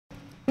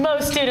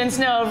Most students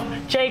know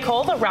of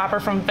J.Cole, the rapper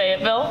from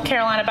Fayetteville.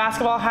 Carolina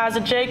basketball has a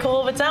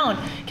J.Cole of its own.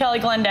 Kelly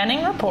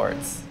Glendenning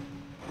reports.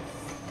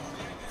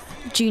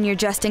 Junior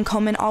Justin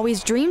Coleman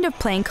always dreamed of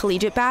playing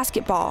collegiate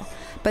basketball,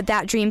 but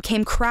that dream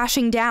came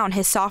crashing down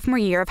his sophomore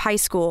year of high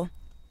school.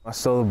 I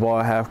stole the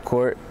ball at half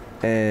court,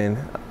 and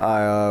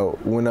I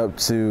went up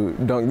to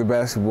dunk the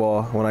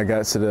basketball when I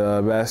got to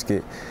the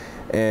basket,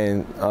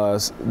 and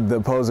the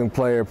opposing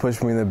player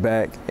pushed me in the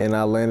back, and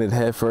I landed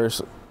face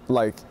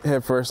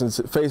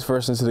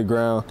first into the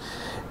ground,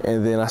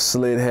 and then I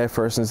slid head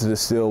first into the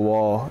steel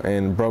wall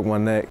and broke my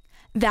neck.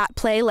 That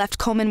play left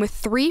Coleman with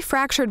 3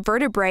 fractured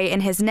vertebrae in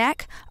his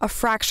neck, a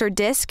fractured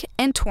disc,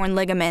 and torn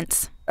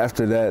ligaments.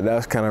 After that,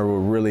 that's kind of what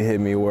really hit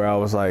me, where I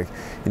was like,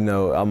 you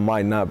know, I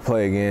might not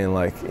play again.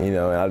 Like, you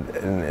know, I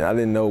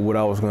didn't know what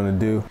I was going to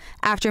do.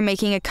 After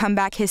making a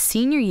comeback his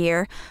senior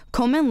year,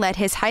 Coleman led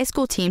his high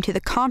school team to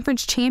the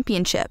conference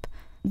championship.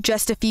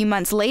 Just a few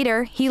months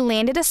later, he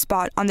landed a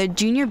spot on the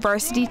junior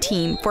varsity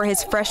team for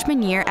his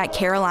freshman year at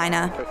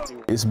Carolina.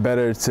 It's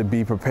better to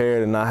be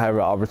prepared and not have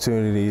an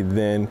opportunity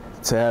than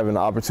to have an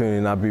opportunity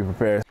and not be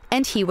prepared.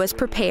 And he was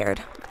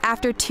prepared.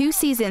 After 2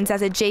 seasons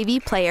as a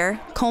JV player,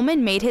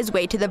 Coleman made his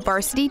way to the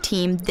varsity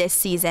team this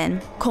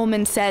season.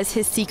 Coleman says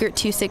his secret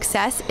to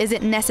success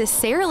isn't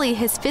necessarily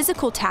his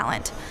physical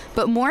talent,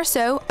 but more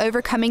so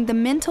overcoming the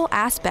mental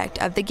aspect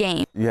of the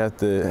game. You have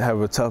to have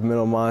a tough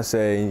mental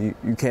mindset, and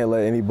you can't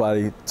let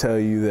anybody tell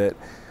you that,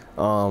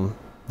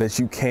 that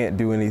you can't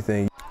do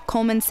anything.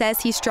 Coleman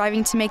says he's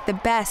striving to make the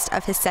best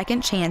of his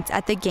second chance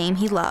at the game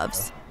he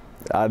loves.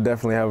 I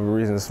definitely have a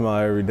reason to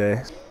smile every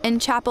day. In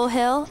Chapel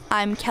Hill,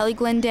 I'm Kelly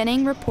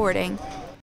Glendenning reporting.